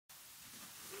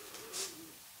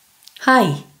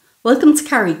Hi, welcome to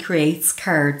Carrie Creates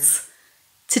Cards.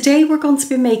 Today we're going to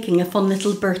be making a fun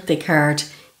little birthday card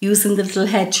using the little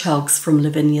hedgehogs from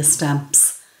Lavinia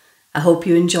Stamps. I hope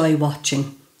you enjoy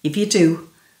watching. If you do,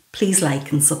 please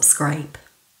like and subscribe.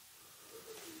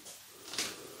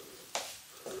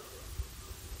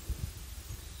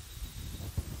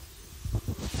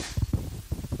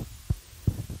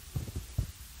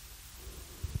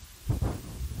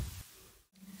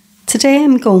 Today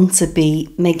I'm going to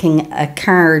be making a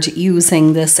card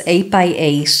using this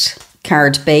 8x8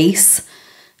 card base,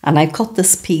 and I cut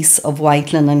this piece of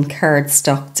white linen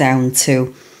cardstock down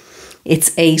to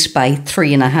it's 8 by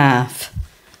 3.5.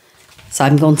 So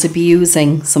I'm going to be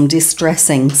using some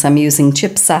distressings. I'm using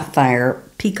chipped sapphire,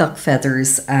 peacock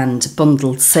feathers and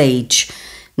bundled sage.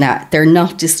 Now they're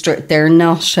not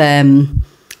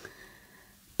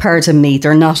pardon me,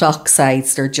 they're not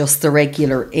oxides, they're just the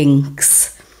regular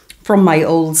inks from my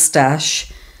old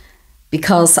stash,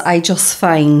 because I just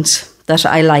find that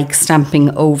I like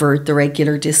stamping over the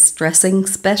regular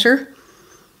distressings better.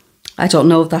 I don't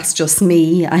know if that's just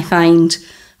me. I find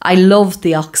I love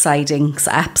the oxide inks,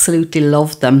 I absolutely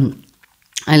love them.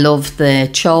 I love the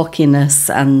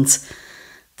chalkiness and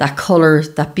that colour,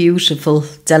 that beautiful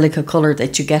delicate colour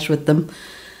that you get with them.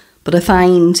 But I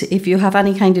find if you have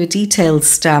any kind of detailed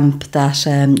stamp that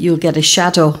you'll get a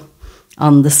shadow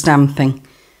on the stamping.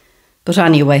 But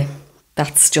anyway,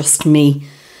 that's just me.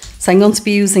 So I'm going to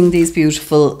be using these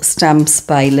beautiful stamps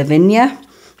by Lavinia.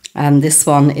 And this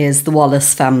one is the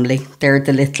Wallace Family. They're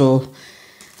the little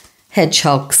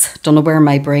hedgehogs. Don't know where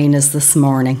my brain is this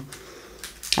morning.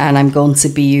 And I'm going to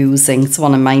be using, it's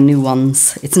one of my new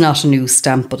ones. It's not a new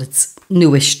stamp, but it's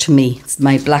newish to me. It's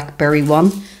my Blackberry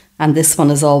one. And this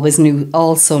one is always new,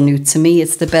 also new to me.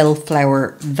 It's the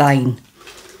Bellflower Vine.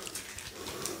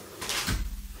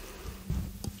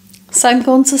 So I'm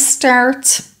going to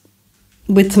start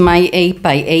with my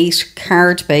 8x8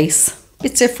 card base. A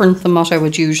bit different than what I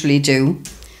would usually do.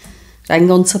 I'm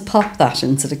going to pop that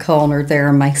into the corner there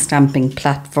on my stamping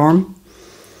platform.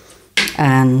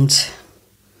 And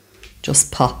just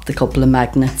pop the couple of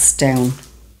magnets down.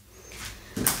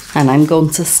 And I'm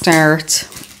going to start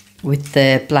with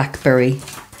the Blackberry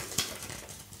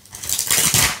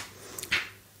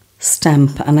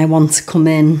stamp. And I want to come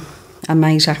in. I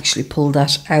might actually pull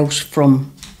that out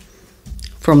from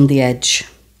the edge.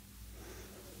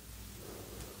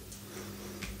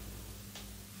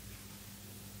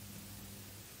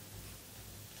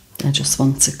 I just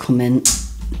want to come in,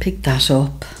 pick that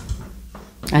up.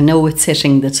 I know it's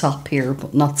hitting the top here,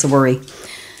 but not to worry.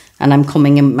 And I'm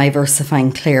coming in with my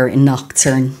Versafine Clair in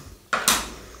Nochturn.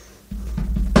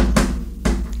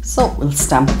 So we'll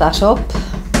stamp that up.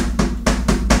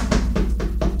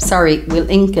 Sorry, we'll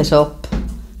ink it up.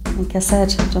 Like I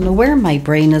said, I don't know where my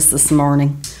brain is this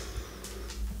morning.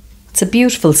 It's a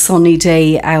beautiful sunny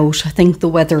day out. I think the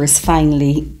weather is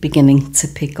finally beginning to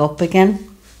pick up again.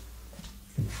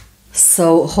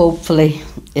 So hopefully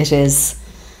it is.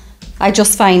 I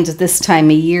just find at this time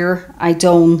of year, I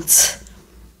don't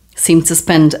seem to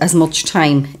spend as much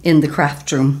time in the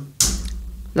craft room.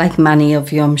 Like many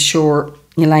of you, I'm sure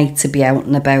you like to be out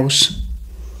and about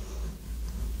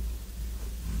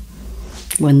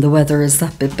when the weather is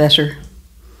that bit better.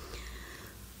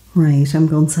 Right, I'm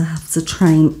going to have to try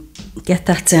and get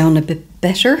that down a bit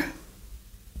better.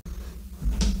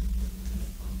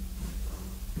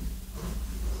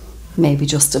 Maybe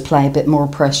just apply a bit more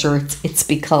pressure. It's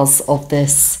because of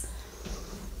this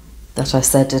that I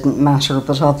said didn't matter,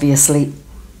 but obviously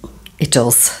it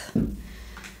does.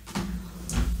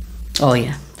 Oh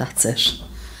yeah, that's it.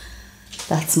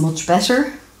 That's much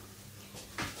better.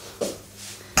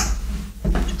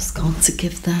 Just going to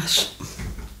give that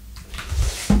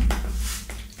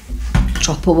a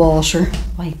drop of water,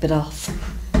 wipe it off,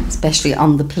 especially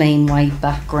on the plain white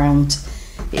background.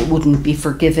 It wouldn't be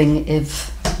forgiving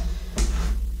if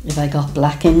I got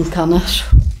black ink on it.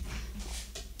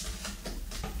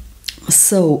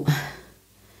 So I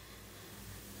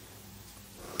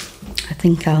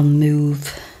think I'll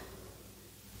move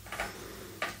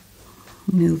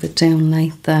it down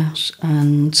like that,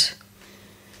 and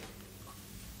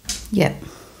yeah,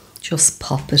 just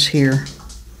pop it here.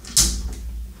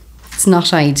 It's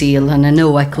not ideal, and I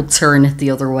know I could turn it the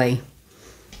other way,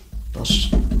 but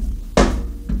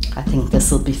I think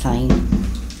this will be fine.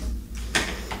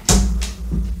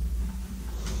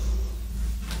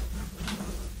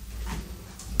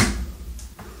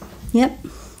 Yep,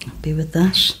 happy with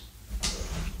that.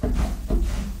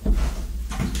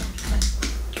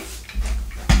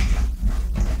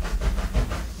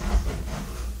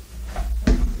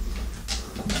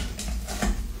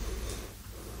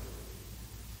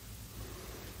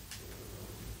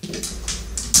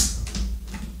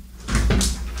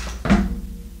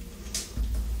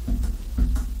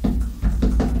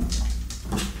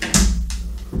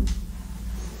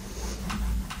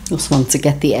 Just want to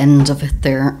get the end of it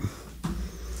there,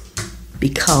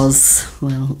 because,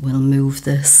 well, we'll move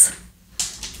this,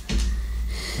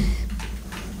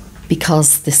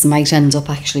 because this might end up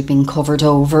actually being covered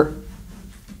over.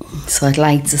 So I'd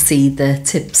like to see the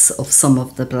tips of some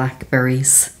of the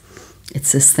blackberries.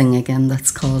 It's this thing again that's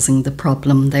causing the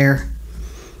problem there.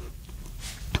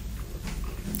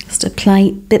 Just apply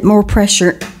a bit more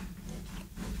pressure.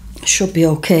 Should be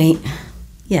okay.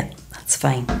 Yeah, that's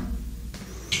fine.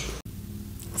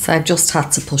 So I've just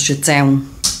had to push it down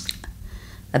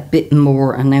a bit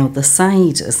more, and now the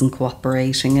side isn't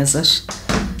cooperating, is it?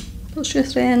 Push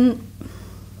it in.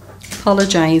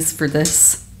 Apologise for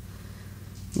this.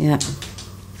 Yeah,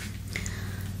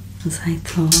 as I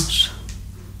thought.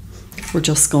 We're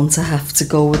just going to have to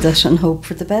go with it and hope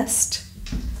for the best.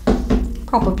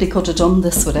 Probably could have done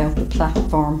this without the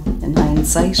platform in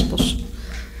hindsight, but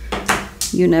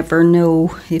you never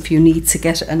know if you need to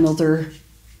get another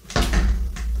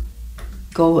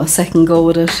go, a second go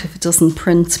at it, if it doesn't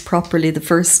print properly the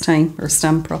first time or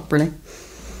stamp properly.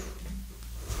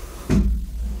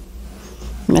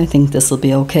 I think this will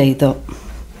be okay though.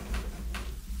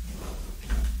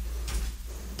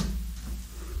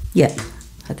 Yeah,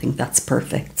 I think that's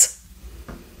perfect.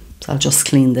 So I'll just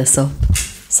clean this up.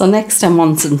 So next I'm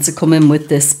wanting to come in with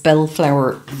this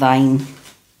bellflower vine.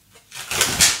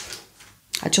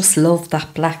 I just love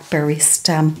that blackberry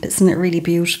stamp. Isn't it really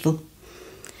beautiful?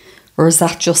 Or is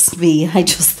that just me? I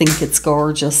just think it's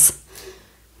gorgeous.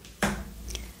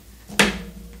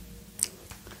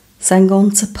 So I'm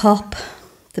going to pop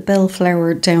the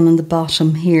bellflower down on the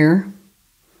bottom here.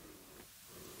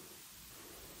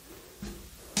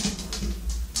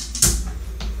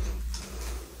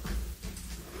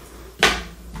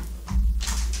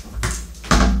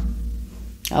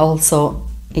 Also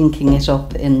inking it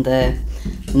up in the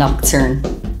Nochturn,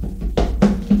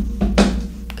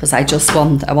 because I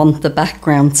want the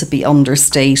background to be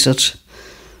understated.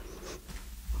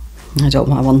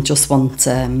 Just want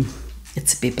it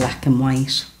to be black and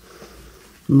white.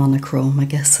 Monochrome, I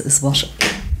guess, is what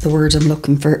the word I'm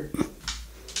looking for.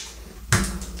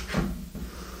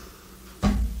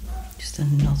 Just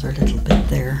another little bit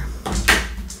there.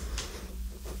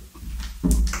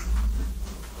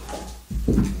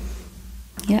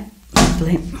 Yeah,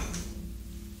 lovely.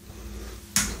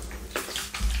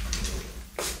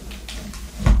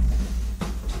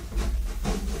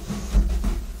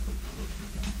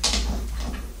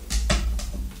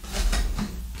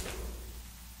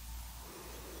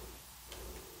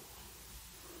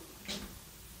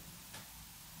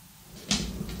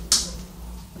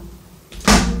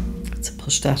 To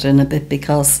push that in a bit,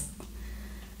 because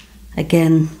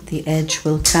again the edge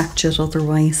will catch it,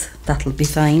 otherwise that'll be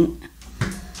fine.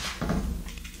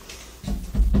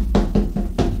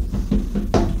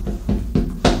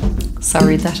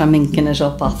 Sorry that I'm inking it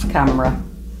up off camera,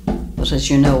 but as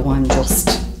you know, I'm just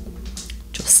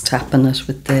tapping it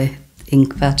with the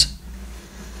ink pad.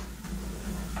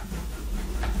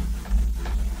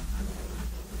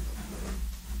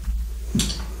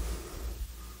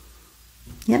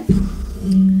 Yep.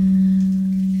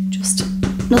 Just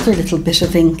another little bit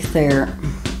of ink there.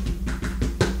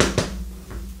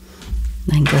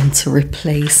 I'm going to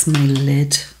replace my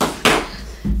lid.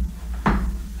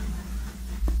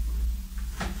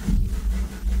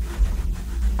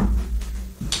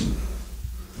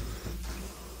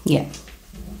 Yeah,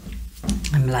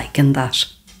 I'm liking that.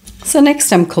 So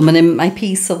next I'm coming in my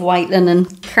piece of white linen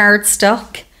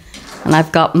cardstock, and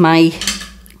I've got my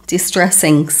distress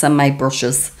inks and my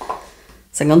brushes.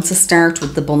 So I'm going to start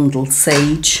with the bundled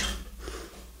sage.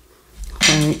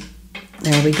 Right,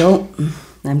 there we go.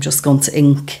 I'm just going to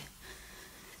ink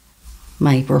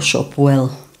my brush up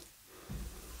well.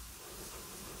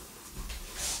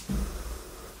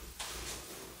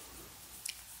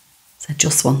 So I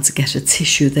just want to get a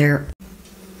tissue there.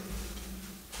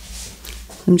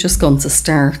 I'm just going to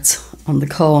start on the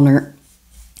corner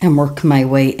and work my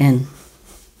way in.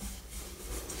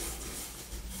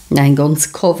 Now I'm going to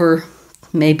cover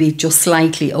maybe just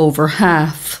slightly over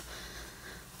half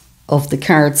of the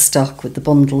cardstock with the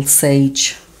bundled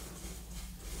sage.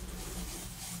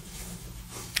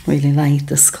 Really like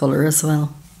this colour as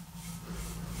well.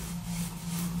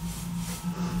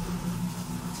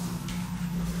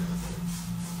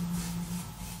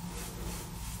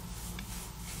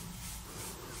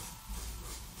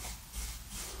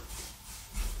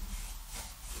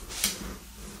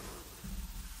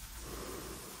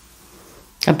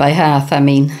 And by half, I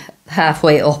mean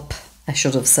halfway up, I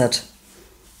should have said.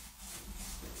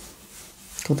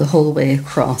 Go the whole way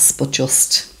across, but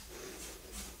just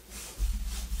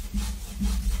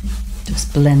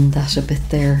Just blend that a bit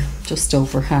there, just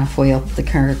over halfway up the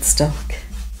cardstock.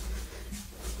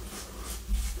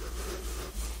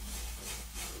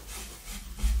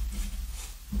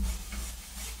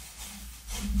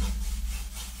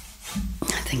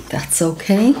 I think that's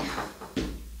okay.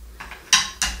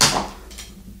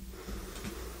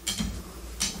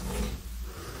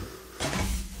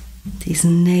 These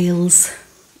nails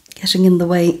getting in the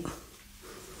way.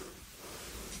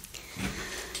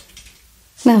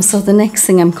 Now, so the next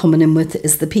thing I'm coming in with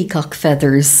is the Peacock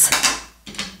Feathers.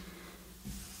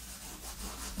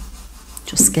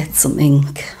 Just get some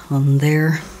ink on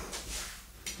there.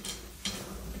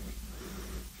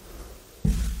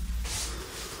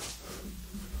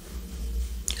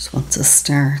 Just want to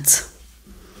start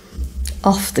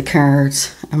off the card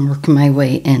and work my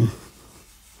way in.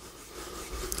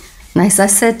 And as I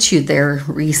said to you there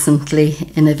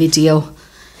recently in a video,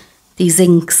 these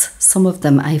inks, some of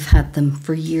them I've had them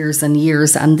for years and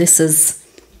years, and this is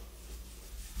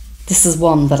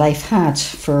one that I've had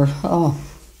for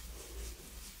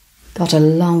got a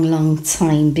long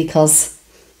time, because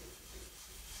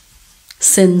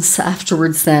since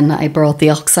afterwards then I brought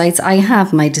the oxides. I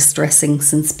have my distress ink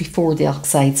since before the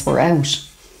oxides were out,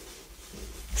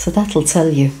 so that'll tell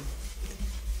you.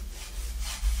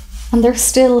 And they're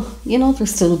still, you know, they're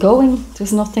still going.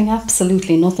 There's nothing,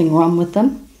 absolutely nothing wrong with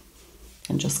them.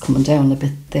 And just coming down a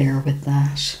bit there with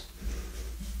that.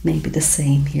 Maybe the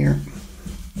same here.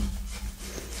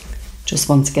 Just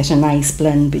want to get a nice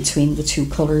blend between the two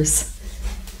colours.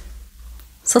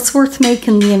 So it's worth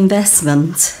making the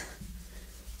investment.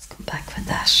 Let's come back with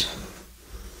that.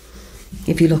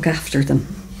 If you look after them.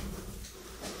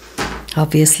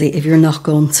 Obviously, if you're not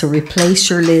going to replace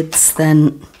your lids,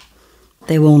 then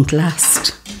they won't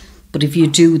last. But if you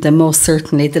do, then most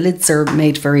certainly the lids are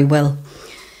made very well.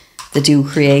 They do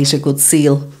create a good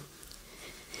seal.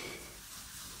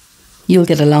 You'll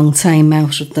get a long time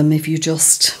out of them if you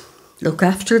just look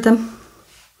after them.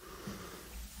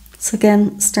 So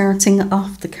again, starting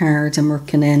off the card and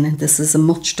working in, and this is a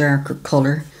much darker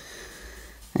colour.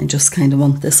 I just kind of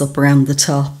want this up around the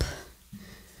top.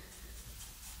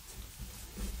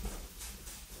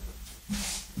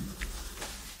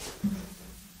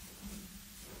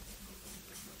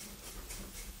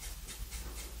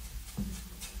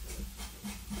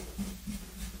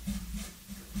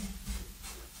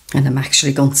 And I'm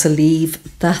actually going to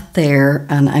leave that there,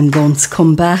 and I'm going to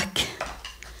come back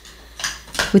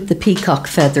with the Peacock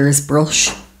Feathers brush.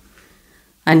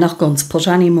 I'm not going to put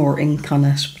any more ink on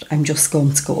it, but I'm just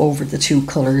going to go over the two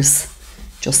colours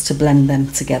just to blend them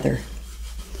together.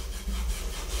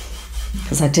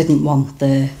 Because I didn't want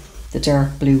the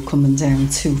dark blue coming down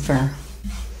too far.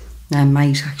 I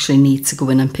might actually need to go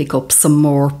in and pick up some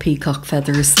more Peacock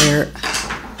Feathers there.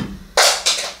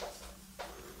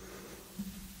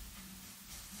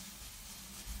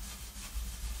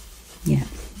 Yeah,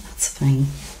 that's fine.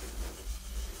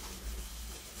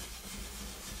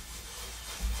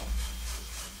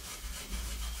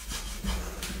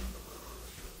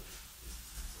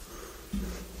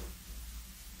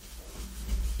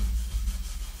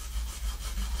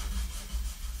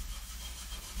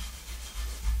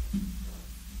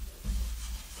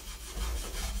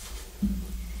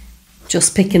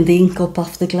 Just picking the ink up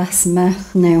off the glass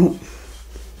mat now,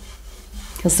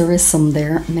 because there is some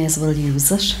there, may as well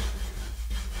use it.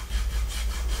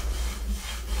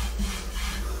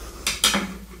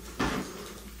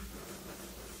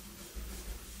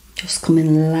 Just come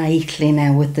in lightly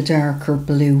now with the darker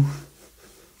blue.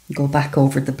 Go back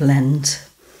over the blend.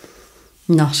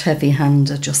 Not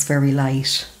heavy-handed, just very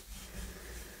light.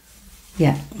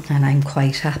 Yeah, and I'm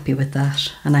quite happy with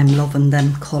that. And I'm loving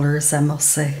them colours, I must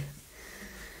say.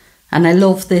 And I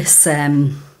love this,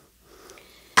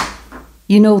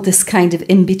 you know, this kind of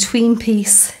in-between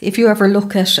piece. If you ever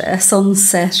look at a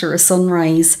sunset or a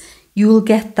sunrise, you will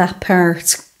get that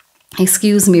part,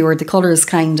 excuse me, where the colours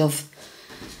kind of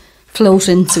float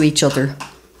into each other.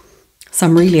 So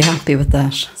I'm really happy with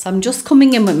that. So I'm just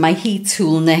coming in with my heat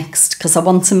tool next, because I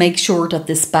want to make sure that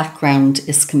this background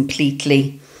is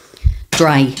completely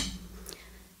dry,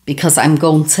 because I'm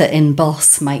going to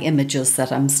emboss my images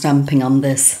that I'm stamping on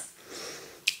this.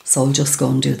 So I'll just go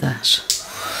and do that.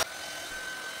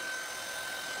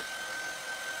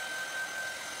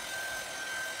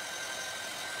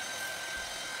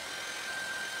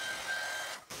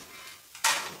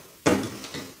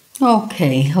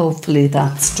 Okay, hopefully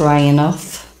that's dry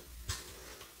enough.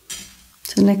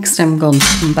 So next I'm going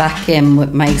to come back in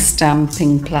with my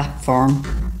stamping platform.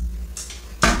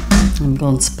 I'm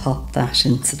going to pop that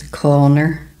into the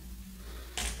corner.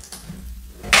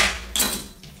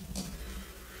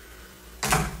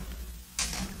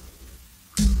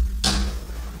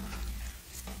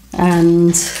 And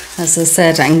as I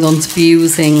said, I'm going to be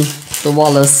using the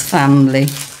Wallace Family.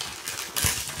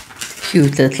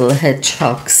 Cute little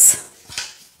hedgehogs.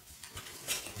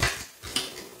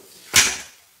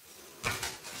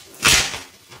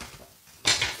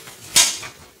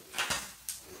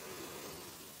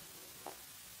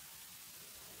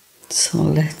 So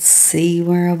let's see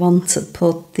where I want to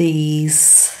put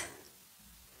these.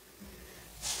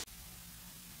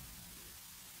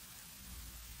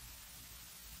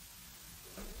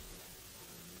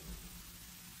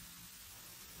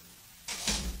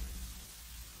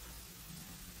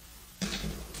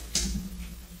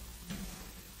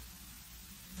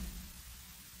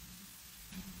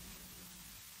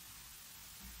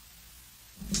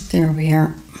 There we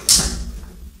are.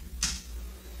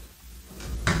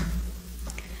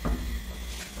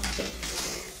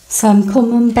 So I'm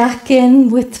coming back in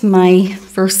with my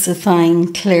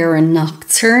Versafine Clair and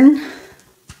Nochturn.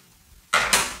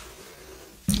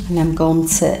 And I'm going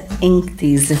to ink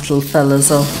these little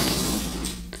fellas up.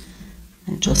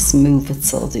 I just move it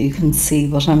so that you can see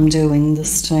what I'm doing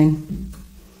this time.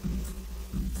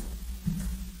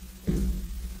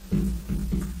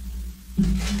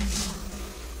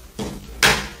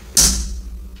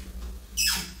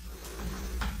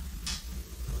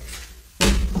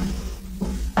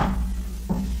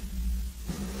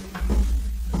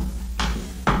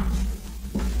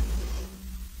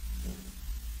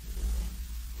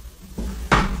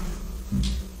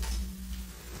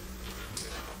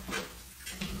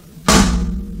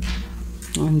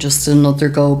 And just another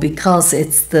go because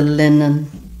it's the linen.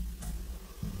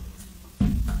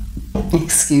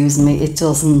 Excuse me, it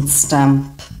doesn't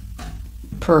stamp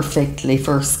perfectly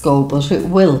first go, but it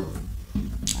will.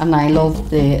 And I love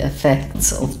the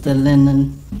effects of the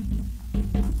linen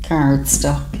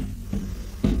cardstock.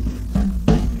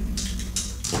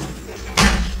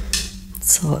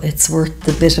 So it's worth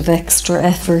the bit of extra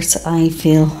effort, I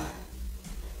feel.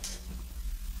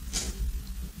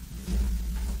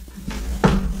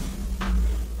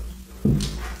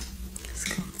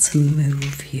 To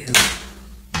move you.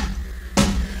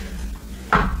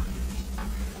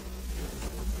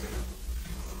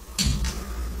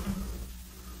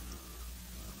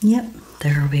 Yep,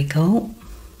 there we go.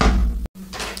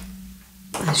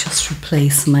 I just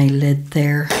replace my lid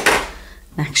there.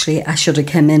 Actually, I should have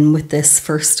come in with this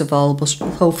first of all, but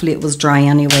hopefully it was dry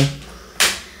anyway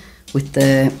with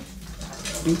the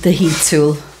heat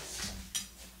tool.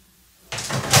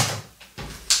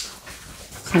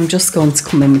 I'm just going to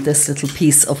come in with this little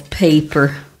piece of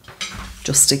paper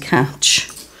just to catch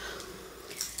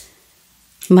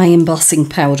my embossing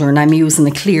powder, and I'm using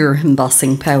a clear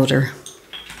embossing powder.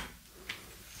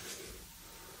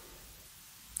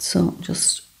 So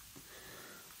just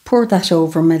pour that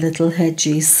over my little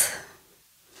hedges,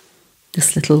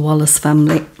 this little Wallace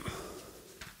Family.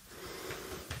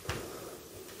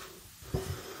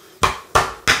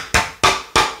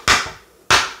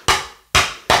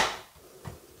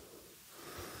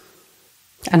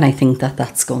 And I think that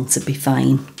that's going to be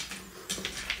fine.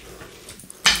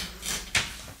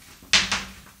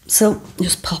 So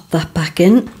just pop that back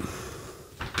in.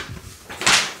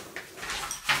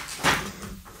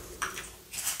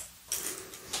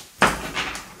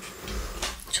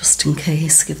 Just in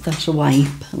case, give that a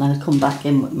wipe, and I'll come back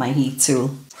in with my heat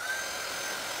tool.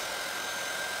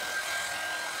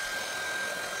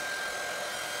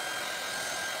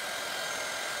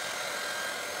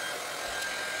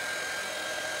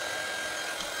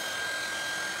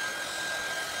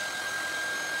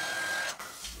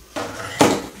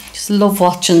 Love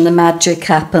watching the magic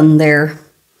happen there,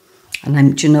 and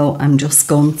I'm just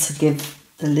going to give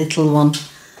the little one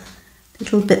a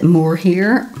little bit more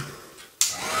here.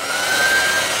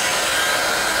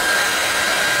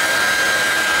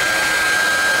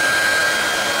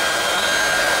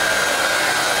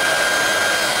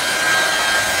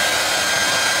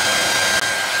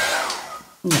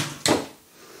 Yeah,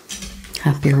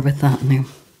 happier with that now.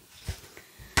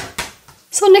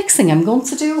 So next thing I'm going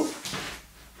to do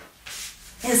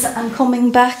is I'm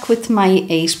coming back with my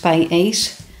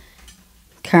 8x8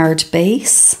 card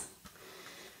base,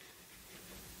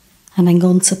 and I'm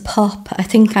going to pop, I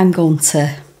think I'm going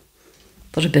to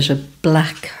put a bit of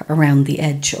black around the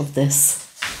edge of this.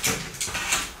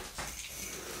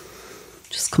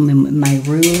 Just come in with my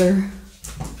ruler,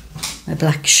 my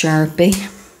black Sharpie.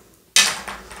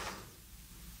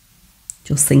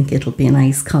 Just think it'll be a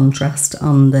nice contrast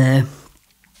on the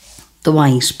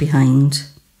white behind.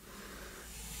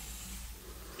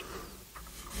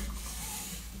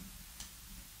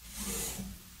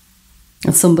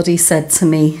 And somebody said to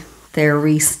me there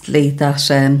recently that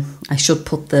I should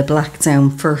put the black down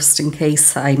first in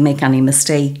case I make any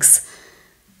mistakes.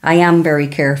 I am very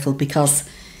careful because,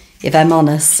 if I'm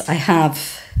honest, I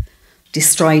have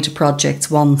destroyed a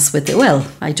project once with it. Well,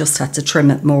 I just had to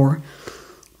trim it more.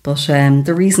 But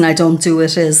the reason I don't do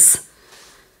it is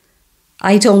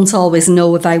I don't always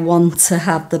know if I want to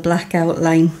have the black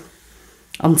outline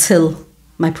until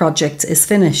my project is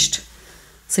finished.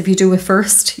 So if you do it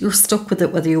first, you're stuck with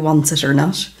it whether you want it or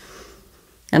not.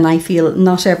 And I feel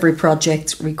not every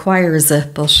project requires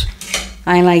it, but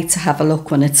I like to have a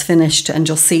look when it's finished and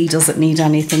just see, does it need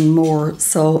anything more?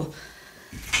 So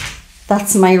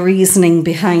that's my reasoning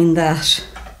behind that.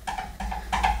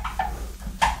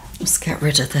 Just get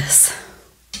rid of this.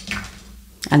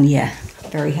 And yeah,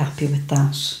 very happy with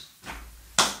that.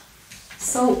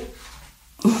 So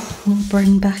we'll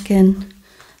bring back in.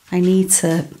 I need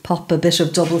to pop a bit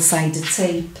of double-sided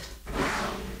tape.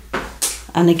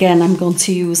 And again, I'm going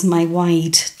to use my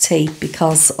wide tape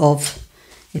because of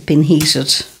it being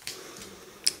heated.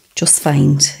 Just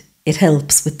find it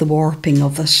helps with the warping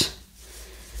of it.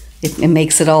 It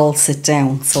makes it all sit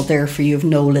down, so therefore you have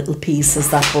no little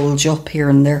pieces that bulge up here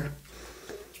and there.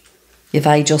 If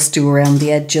I just do around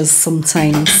the edges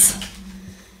sometimes,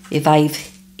 if I've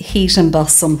heat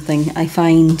embossed something, I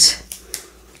find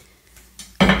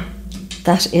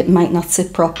that it might not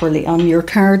sit properly on your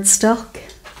cardstock.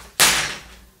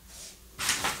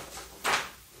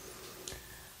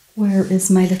 Where is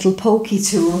my little pokey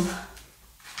tool?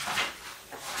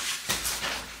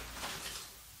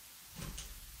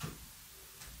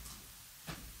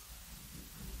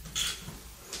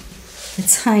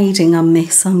 It's hiding on me,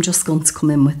 so I'm just going to come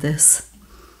in with this.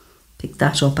 Pick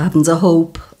that up. I haven't a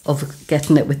hope of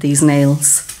getting it with these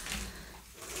nails.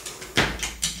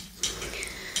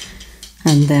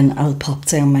 And then I'll pop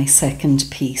down my second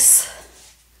piece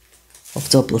of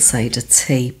double-sided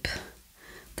tape.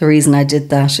 The reason I did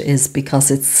that is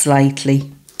because it's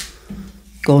slightly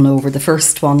gone over the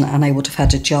first one, and I would have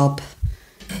had a job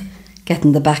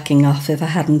getting the backing off if I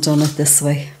hadn't done it this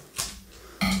way.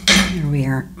 Here we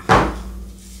are.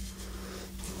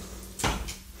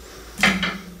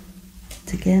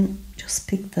 Again, just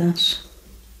pick that.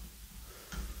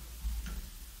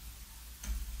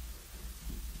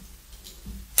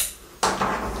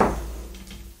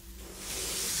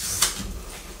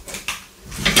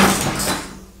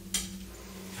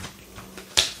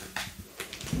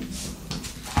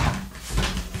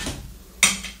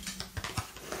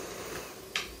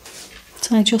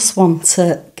 So I just want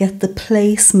to get the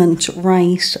placement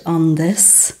right on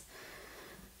this.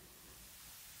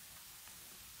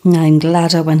 I'm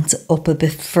glad I went up a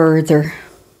bit further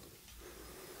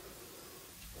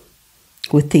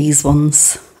with these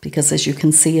ones, because as you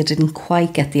can see I didn't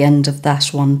quite get the end of that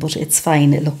one, but it's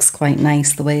fine, it looks quite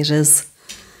nice the way it is.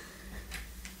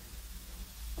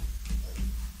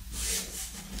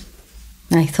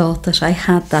 I thought that I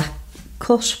had that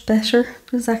cut better,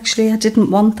 because actually I didn't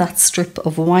want that strip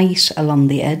of white along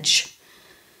the edge.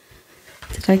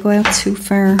 Did I go out too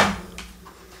far?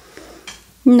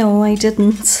 No, I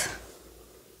didn't.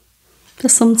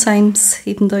 Because sometimes,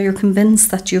 even though you're convinced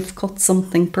that you've cut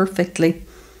something perfectly,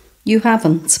 you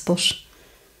haven't, but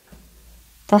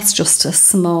that's just a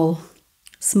small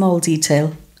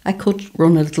detail. I could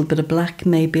run a little bit of black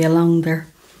maybe along there.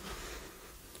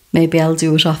 Maybe I'll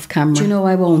do it off camera. Do you know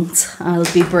I won't?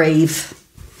 I'll be brave.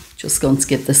 Just going to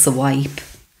give this a wipe.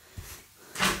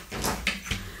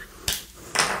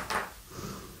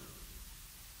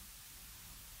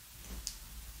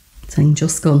 So I'm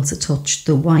just going to touch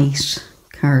the white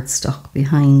cardstock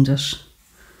behind it.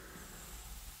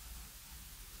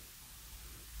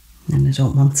 And I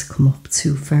don't want to come up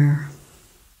too far.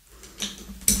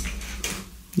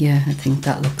 Yeah, I think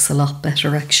that looks a lot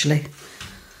better actually.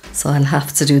 So I'll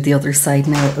have to do the other side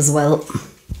now as well.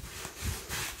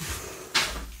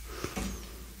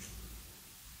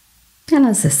 And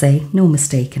as I say, no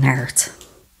mistake in art.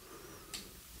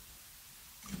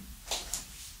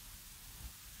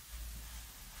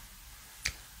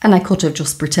 And I could have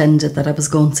just pretended that I was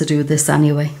going to do this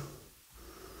anyway,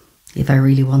 if I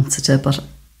really wanted to, but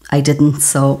I didn't.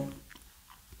 So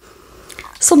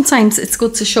sometimes it's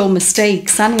good to show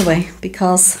mistakes anyway,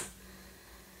 because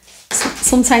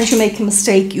sometimes you make a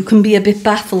mistake, you can be a bit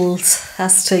baffled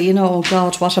as to, you know, oh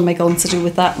God, what am I going to do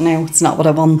with that now? It's not what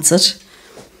I wanted.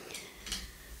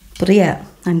 But yeah,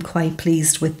 I'm quite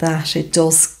pleased with that.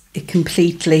 It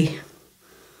completely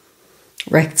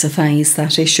rectifies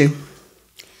that issue.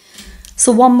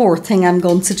 So one more thing I'm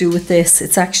going to do with this,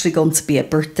 it's actually going to be a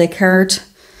birthday card.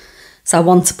 So I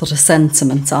want to put a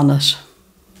sentiment on it.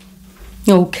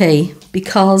 Okay,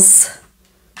 because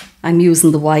I'm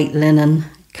using the white linen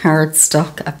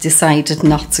cardstock. I've decided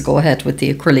not to go ahead with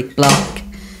the acrylic block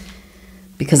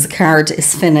because the card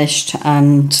is finished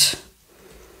and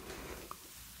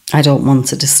I don't want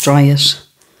to destroy it.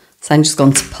 So I'm just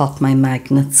going to pop my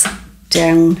magnets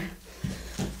down.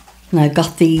 And I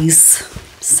got these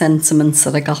sentiments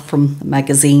that I got from the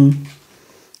magazine,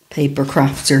 Paper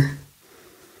Crafter.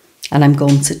 And I'm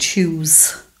going to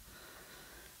choose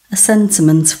a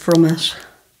sentiment from it.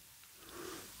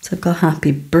 So I've got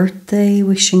happy birthday,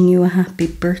 wishing you a happy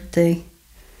birthday.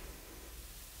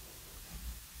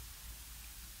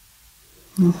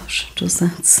 What does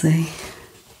that say?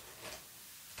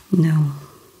 No.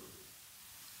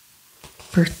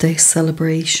 Birthday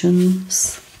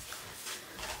celebrations.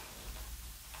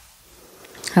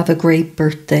 Have a great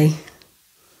birthday.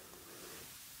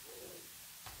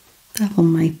 That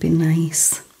one might be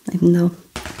nice, even though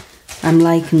I'm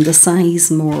liking the size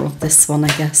more of this one,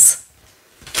 I guess.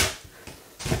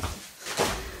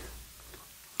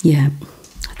 Yeah,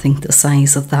 I think the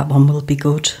size of that one will be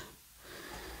good.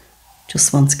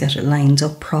 Just want to get it lined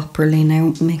up properly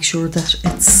now, make sure that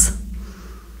it's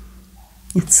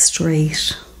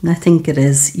straight. And I think it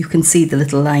is. You can see the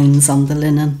little lines on the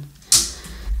linen.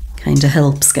 Kind of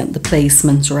helps get the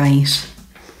placement right.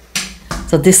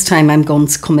 So this time I'm going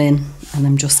to come in and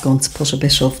I'm just going to put a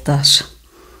bit of that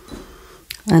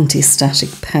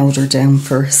anti-static powder down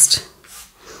first.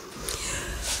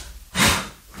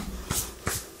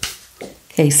 In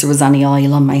case there was any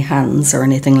oil on my hands or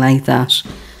anything like that.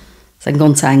 So I'm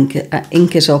going to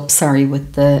ink it up,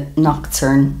 with the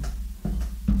Nochturn.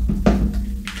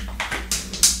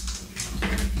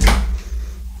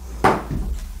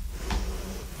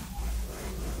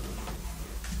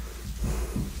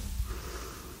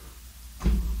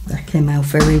 That came out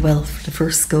very well for the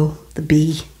first go. The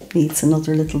bee needs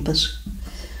another little bit.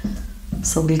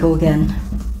 So we'll go again.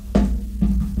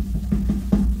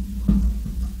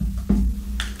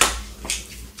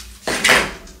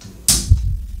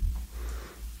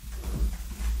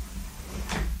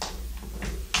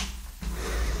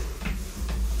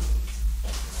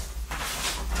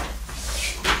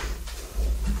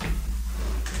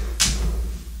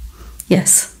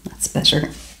 Yes, that's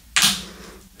better.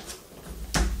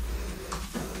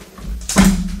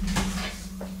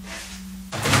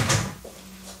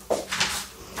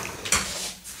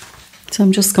 So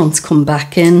I'm just going to come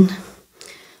back in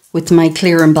with my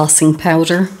clear embossing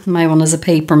powder. My one is a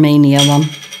Papermaina one.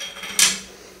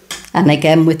 And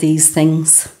again, with these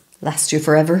things, last you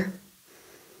forever.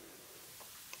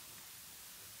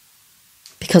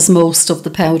 Because most of the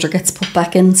powder gets put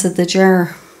back into the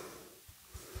jar.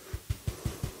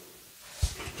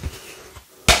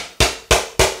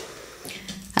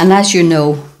 And as you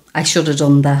know, I should have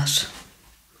done that.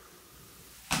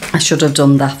 I should have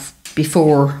done that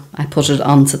before I put it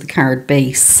onto the card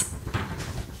base.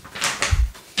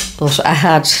 But I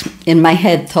had in my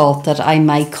head thought that I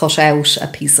might cut out a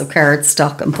piece of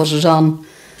cardstock and put it on.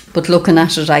 But looking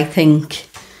at it, I think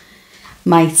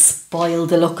might spoil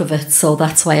the look of it. So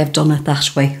that's why I've done it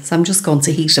that way. So I'm just going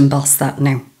to heat emboss that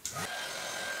now.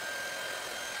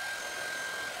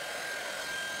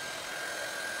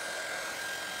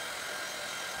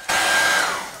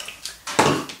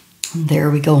 And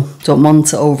there we go. Don't want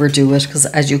to overdo it because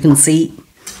as you can see,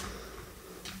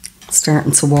 it's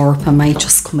starting to warp. I might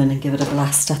just come in and give it a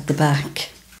blast at the back.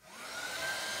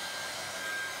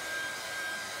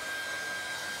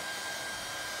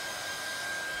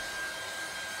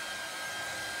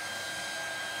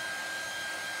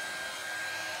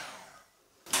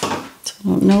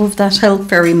 Don't know if that helped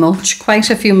very much. Quite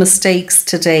a few mistakes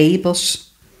today, but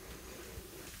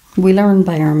we learn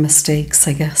by our mistakes,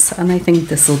 I guess, and I think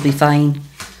this will be fine.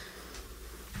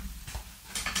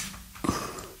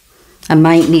 I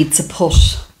might need to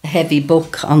put a heavy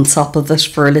book on top of it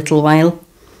for a little while.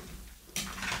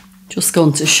 Just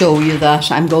going to show you that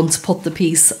I'm going to put the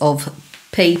piece of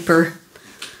paper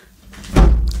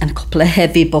and a couple of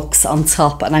heavy books on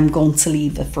top, and I'm going to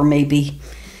leave it for maybe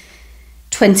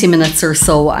 20 minutes or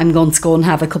so. I'm going to go and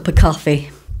have a cup of coffee.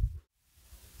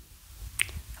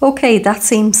 Okay, that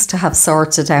seems to have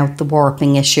sorted out the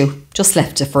warping issue. Just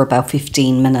left it for about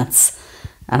 15 minutes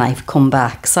and I've come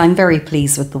back. So I'm very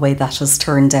pleased with the way that has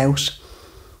turned out.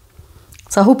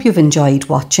 So I hope you've enjoyed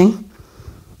watching.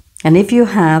 And if you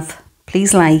have,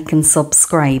 please like and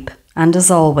subscribe. And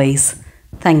as always,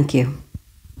 thank you.